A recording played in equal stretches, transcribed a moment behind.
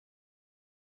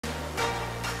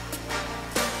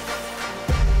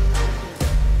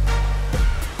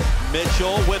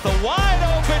Mitchell with a wide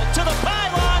open to the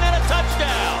pylon and a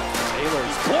touchdown.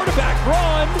 Ahlers, quarterback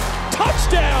run,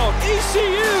 touchdown,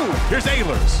 ECU. Here's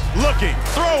Ahlers, looking,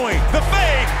 throwing, the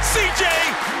fade, C.J.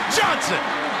 Johnson.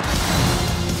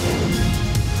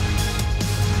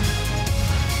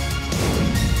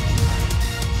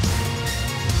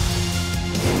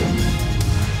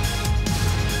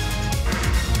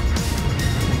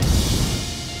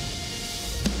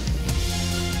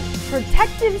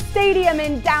 Protective Stadium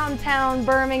in downtown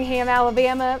Birmingham,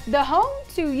 Alabama. The home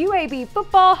to UAB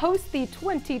football hosts the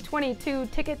 2022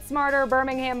 Ticket Smarter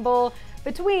Birmingham Bowl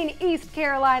between East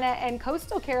Carolina and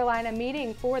Coastal Carolina,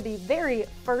 meeting for the very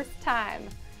first time.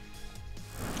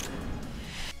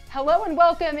 Hello and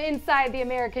welcome inside the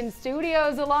American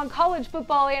Studios. Along college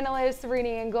football analysts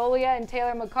Rini Angolia and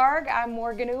Taylor McCarg, I'm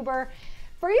Morgan Uber.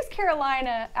 For East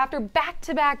Carolina, after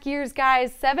back-to-back years,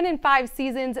 guys, 7-5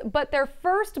 seasons, but their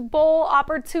first bowl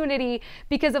opportunity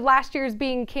because of last year's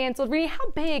being canceled. Rini, how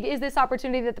big is this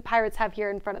opportunity that the Pirates have here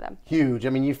in front of them? Huge.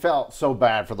 I mean, you felt so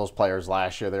bad for those players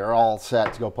last year. They were all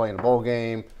set to go play in a bowl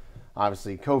game.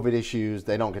 Obviously, COVID issues,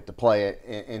 they don't get to play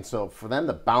it. And so for them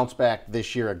to bounce back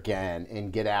this year again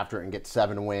and get after it and get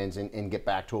 7 wins and get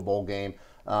back to a bowl game,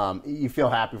 you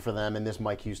feel happy for them and this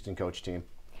Mike Houston coach team.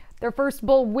 Their first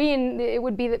bowl win, it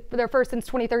would be their first since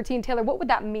 2013. Taylor, what would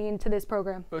that mean to this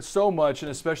program? So much,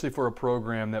 and especially for a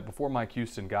program that before Mike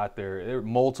Houston got there were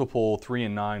multiple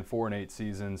 3-9, 4-8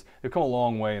 seasons. They've come a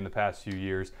long way in the past few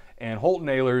years. And Holton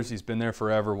Ahlers, he's been there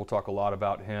forever. We'll talk a lot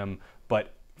about him.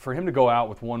 But for him to go out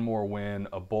with one more win,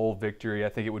 a bowl victory, I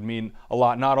think it would mean a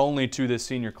lot, not only to this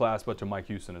senior class, but to Mike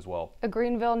Houston as well. A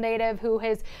Greenville native who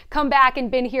has come back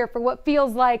and been here for what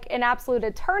feels like an absolute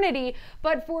eternity.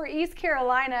 But for East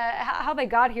Carolina, how they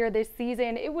got here this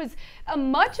season, it was a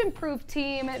much improved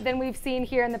team than we've seen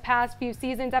here in the past few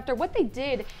seasons after what they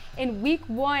did in week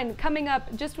 1, coming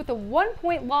up just with a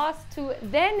 1-point loss to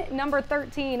then number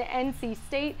 13 NC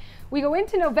State. We go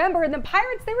into November, and the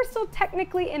Pirates, they were still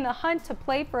technically in the hunt to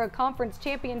play for a conference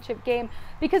championship game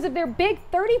because of their big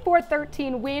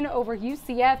 34-13 win over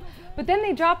UCF, but then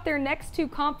they dropped their next 2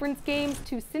 conference games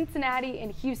to Cincinnati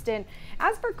and Houston.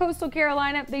 As for Coastal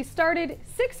Carolina, they started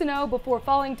 6-0 before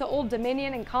falling to Old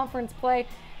Dominion in conference play.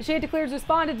 The Chanticleers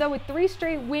responded, though, with 3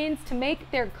 straight wins to make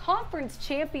their conference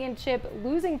championship,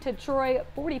 losing to Troy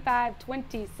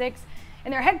 45-26.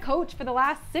 And their head coach for the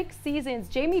last 6 seasons,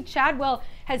 Jamie Chadwell,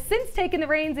 has since taken the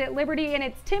reins at Liberty, and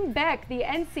it's Tim Beck, the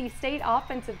NC State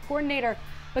offensive coordinator,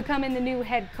 becoming the new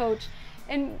head coach.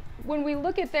 And when we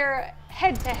look at their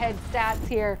head-to-head stats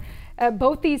here,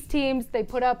 both these teams, they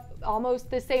put up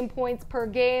almost the same points per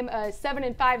game.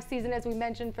 7-5 season, as we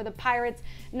mentioned, for the Pirates,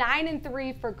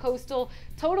 9-3 for Coastal.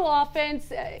 Total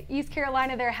offense, East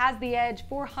Carolina there has the edge,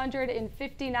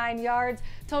 459 yards.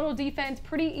 Total defense,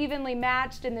 pretty evenly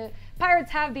matched, and the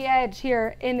Pirates have the edge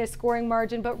here in this scoring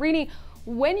margin. But Rini,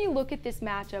 when you look at this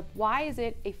matchup, why is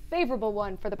it a favorable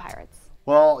one for the Pirates?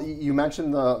 Well, you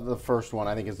mentioned the first one,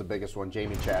 I think is the biggest one.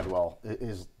 Jamie Chadwell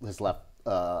has left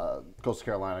Coastal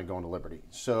Carolina going to Liberty.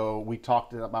 So we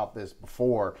talked about this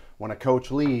before. When a coach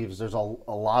leaves, there's a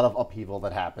lot of upheaval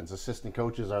that happens. Assistant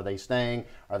coaches, are they staying?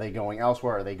 Are they going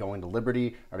elsewhere? Are they going to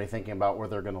Liberty? Are they thinking about where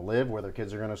they're going to live, where their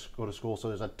kids are going to go to school? So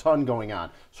there's a ton going on.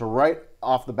 So right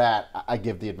off the bat, I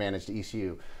give the advantage to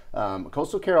ECU.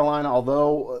 Coastal Carolina,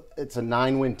 although it's a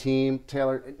 9-win team,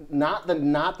 Taylor, not the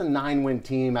 9-win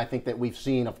team I think that we've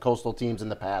seen of Coastal teams in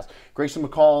the past. Grayson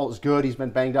McCall is good. He's been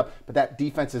banged up, but that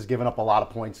defense has given up a lot of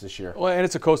points this year. Well, and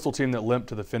it's a Coastal team that limped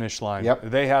to the finish line. Yep.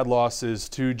 They had losses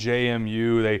to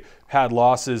JMU. They had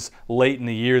losses late in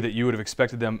the year that you would have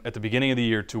expected them at the beginning of the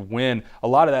year to win. A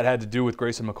lot of that had to do with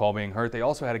Grayson McCall being hurt. They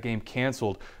also had a game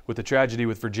canceled with the tragedy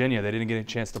with Virginia. They didn't get a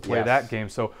chance to play that game.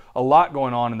 So a lot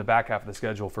going on in the back half of the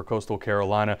schedule for Coastal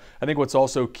Carolina. I think what's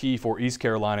also key for East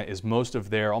Carolina is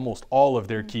almost all of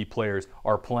their key players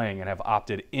are playing and have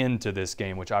opted into this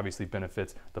game, which obviously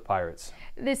benefits the Pirates.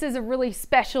 This is a really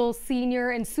special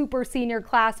senior and super senior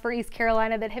class for East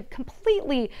Carolina that have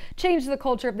completely changed the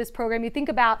culture of this program. You think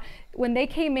about when they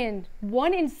came in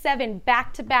 1-7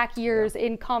 back-to-back years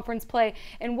in conference play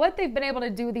and what they've been able to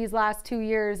do these last 2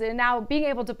 years, and now being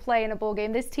able to play in a bowl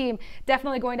game. This team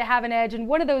definitely going to have an edge, and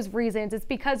one of those reasons is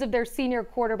because of their senior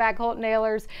quarterback, Holton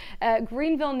Ahlers,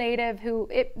 Greenville native, who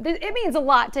it means a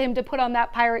lot to him to put on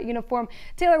that Pirate uniform.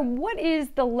 Taylor, what is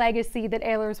the legacy that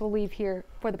Ahlers will leave here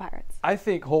for the Pirates? I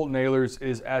think Holton Ahlers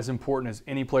is as important as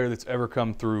any player that's ever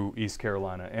come through East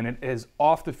Carolina, and it is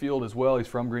off the field as well. He's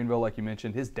from Greenville, like you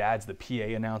mentioned. His dad's the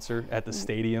PA announcer at the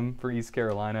stadium for East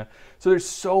Carolina. So there's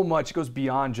so much. It goes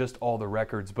beyond just all the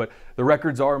records, but the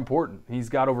records are important. He's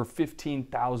got over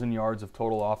 15,000 yards of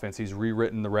total offense. He's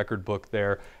rewritten the record book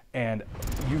there. And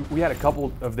we had a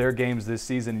couple of their games this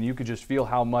season, and you could just feel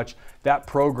how much that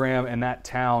program and that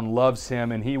town loves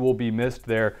him, and he will be missed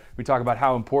there. We talk about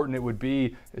how important it would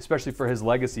be, especially for his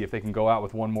legacy, if they can go out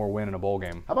with one more win in a bowl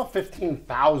game. How about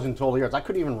 15,000 total yards? I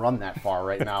couldn't even run that far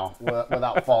right now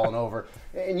without falling over.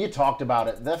 And you talked about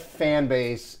it. The fan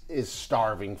base is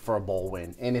starving for a bowl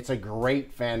win, and it's a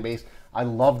great fan base. I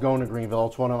love going to Greenville.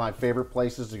 It's one of my favorite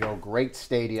places to go. Great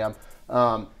stadium.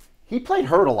 He played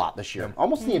hurt a lot this year,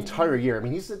 almost the entire year. I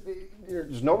mean,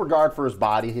 there's no regard for his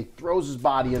body. He throws his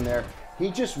body in there.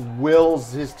 He just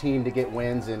wills his team to get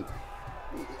wins, and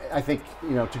I think,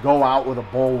 to go out with a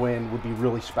bowl win would be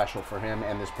really special for him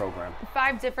and this program.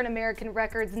 5 different American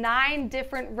records, 9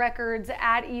 different records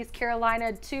at East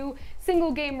Carolina, 2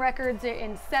 single game records,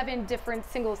 and 7 different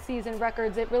single season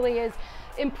records. It really is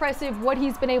impressive what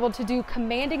he's been able to do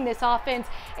commanding this offense,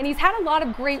 and he's had a lot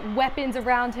of great weapons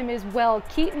around him as well.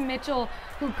 Keaton Mitchell,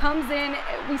 who comes in,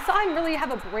 we saw him really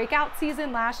have a breakout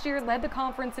season last year, led the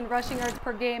conference in rushing yards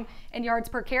per game and yards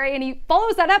per carry, and he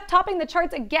follows that up, topping the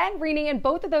charts again, Rini, in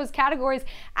both of those categories.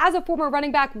 As a former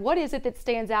running back, what is it that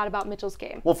stands out about Mitchell's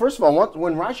game? Well, first of all,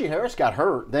 when Rajee Harris got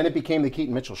hurt, then it became the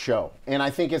Keaton Mitchell show, and I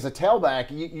think as a tailback,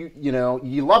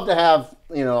 you love to have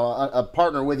a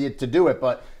partner with you to do it,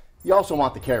 but you also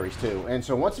want the carries too. And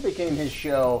so once it became his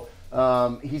show,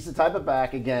 he's the type of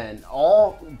back, again,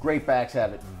 all great backs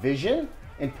have it, vision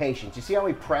and patience. You see how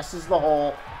he presses the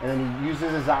hole, and then he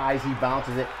uses his eyes, he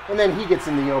bounces it, and then he gets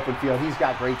in the open field. He's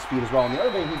got great speed as well. And the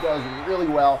other thing he does really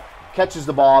well, catches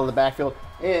the ball out of the backfield.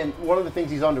 And one of the things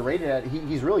he's underrated at,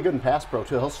 he's really good in pass pro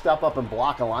too. He'll step up and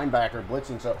block a linebacker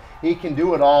blitzing, so he can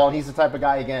do it all. And he's the type of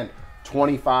guy, again,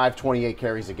 25, 28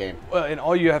 carries a game. Well, and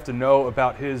all you have to know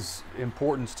about his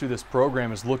importance to this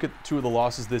program is look at 2 of the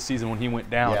losses this season when he went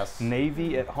down. Yes.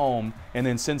 Navy at home and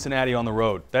then Cincinnati on the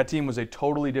road. That team was a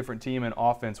totally different team in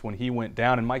offense when he went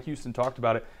down, and Mike Houston talked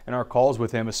about it in our calls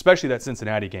with him, especially that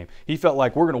Cincinnati game. He felt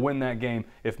like we're going to win that game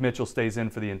if Mitchell stays in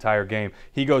for the entire game.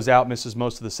 He goes out, misses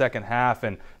most of the second half,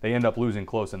 and they end up losing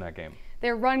close in that game.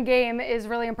 Their run game is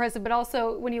really impressive, but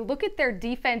also when you look at their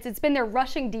defense, it's been their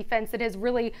rushing defense that has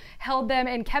really held them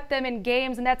and kept them in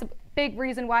games, and that's a big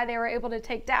reason why they were able to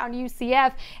take down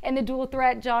UCF and the dual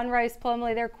threat John Rice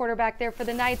Plumlee, their quarterback there for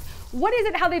the Knights. What is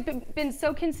it, how they've been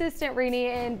so consistent, Rini,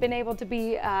 and been able to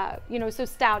be so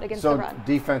stout against the run? So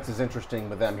defense is interesting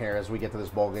with them here as we get to this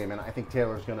bowl game, and I think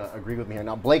Taylor's going to agree with me here.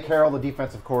 Now, Blake Harrell, the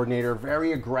defensive coordinator,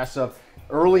 very aggressive.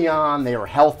 Early on, they were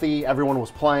healthy. Everyone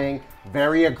was playing.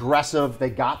 Very aggressive. They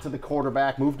got to the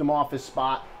quarterback, moved him off his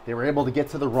spot. They were able to get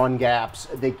to the run gaps.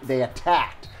 They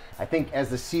attacked. I think as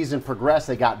the season progressed,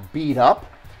 they got beat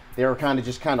up. They were kind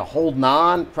of holding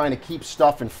on, trying to keep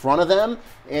stuff in front of them.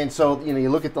 And so, you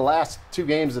look at the last 2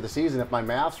 games of the season, if my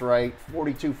math's right,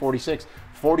 42, 46,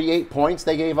 48 points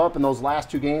they gave up in those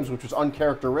last 2 games, which was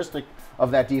uncharacteristic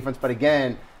of that defense. But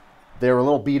again, they were a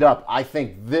little beat up. I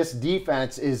think this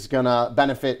defense is going to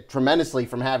benefit tremendously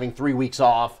from having 3 weeks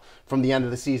off from the end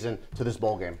of the season to this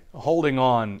bowl game. Holding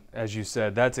on, as you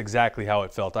said, that's exactly how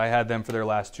it felt. I had them for their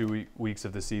last 2 weeks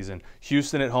of the season.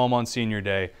 Houston at home on Senior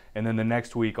Day, and then the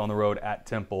next week on the road at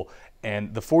Temple.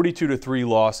 And the 42-3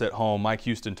 loss at home, Mike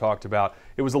Houston talked about,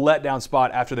 it was a letdown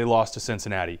spot after they lost to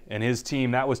Cincinnati. And his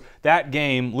team, that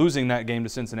game, losing that game to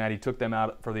Cincinnati, took them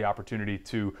out for the opportunity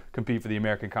to compete for the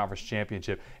American Conference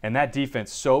Championship. And that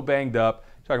defense so banged up.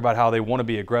 Talk about how they want to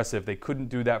be aggressive. They couldn't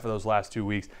do that for those last 2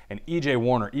 weeks. And E.J.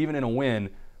 Warner, even in a win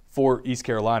for East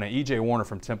Carolina, E.J. Warner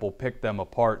from Temple picked them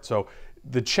apart. So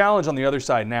the challenge on the other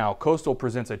side now, Coastal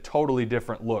presents a totally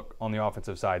different look on the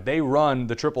offensive side. They run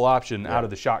the triple option out of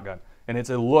the shotgun. And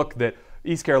it's a look that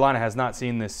East Carolina has not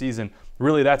seen this season.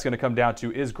 Really, that's going to come down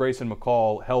to, is Grayson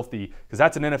McCall healthy? Because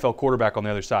that's an NFL quarterback on the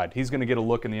other side. He's going to get a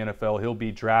look in the NFL. He'll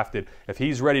be drafted. If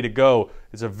he's ready to go,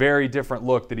 it's a very different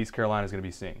look that East Carolina is going to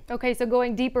be seeing. Okay, so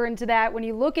going deeper into that, when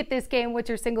you look at this game, what's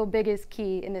your single biggest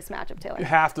key in this matchup, Taylor? You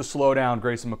have to slow down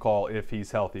Grayson McCall if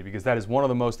he's healthy, because that is one of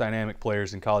the most dynamic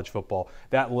players in college football.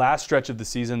 That last stretch of the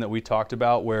season that we talked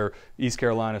about where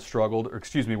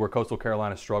where Coastal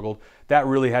Carolina struggled, that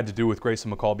really had to do with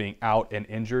Grayson McCall being out and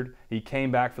injured. He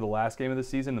came back for the last game of the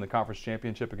season in the conference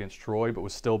championship against Troy, but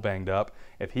was still banged up.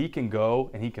 If he can go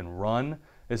and he can run,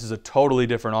 this is a totally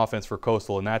different offense for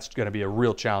Coastal, and that's going to be a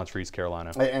real challenge for East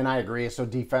Carolina. And I agree. So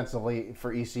defensively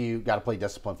for ECU, got to play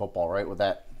disciplined football, right, with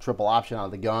that triple option out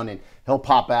of the gun. And he'll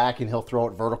pop back and he'll throw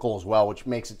it vertical as well, which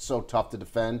makes it so tough to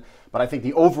defend. But I think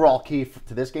the overall key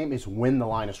to this game is win the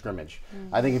line of scrimmage.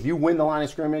 I think if you win the line of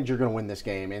scrimmage, you're going to win this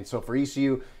game. And so for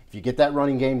ECU, if you get that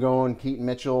running game going, Keaton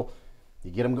Mitchell,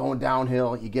 you get him going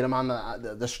downhill, you get him on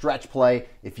the stretch play.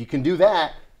 If you can do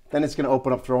that, then it's going to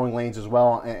open up throwing lanes as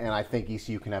well, and I think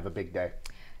ECU can have a big day.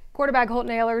 Quarterback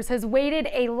Holton Ahlers has waited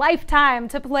a lifetime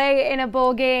to play in a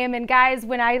bowl game. And guys,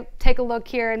 when I take a look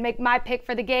here and make my pick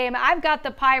for the game, I've got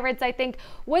the Pirates. I think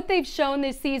what they've shown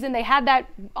this season, they had that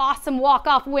awesome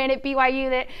walk-off win at BYU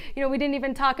that, we didn't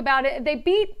even talk about it. They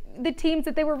beat the teams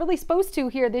that they were really supposed to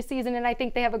here this season, and I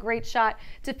think they have a great shot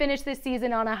to finish this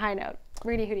season on a high note.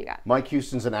 Reedy, who do you got? Mike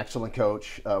Houston's an excellent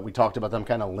coach. We talked about them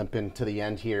kind of limping to the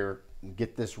end here.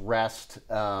 Get this rest.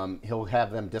 He'll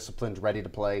have them disciplined, ready to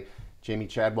play. Jamie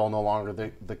Chadwell no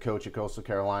longer the coach at Coastal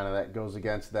Carolina. That goes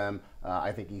against them.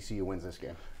 I think ECU wins this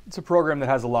game. It's a program that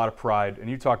has a lot of pride, and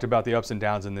you talked about the ups and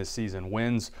downs in this season.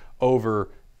 Wins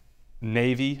over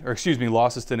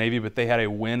losses to Navy, but they had a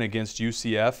win against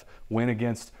UCF, win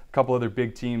against a couple other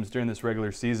big teams during this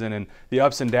regular season. And the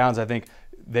ups and downs, I think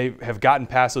they have gotten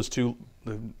past those two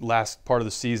the last part of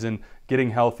the season, getting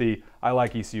healthy. I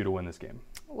like ECU to win this game.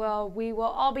 Well, we will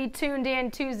all be tuned in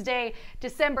Tuesday,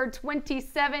 December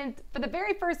 27th, for the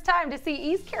very first time to see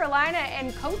East Carolina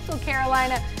and Coastal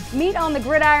Carolina meet on the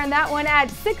gridiron. That one at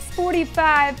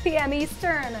 6:45 p.m.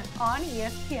 Eastern on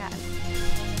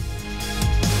ESPN.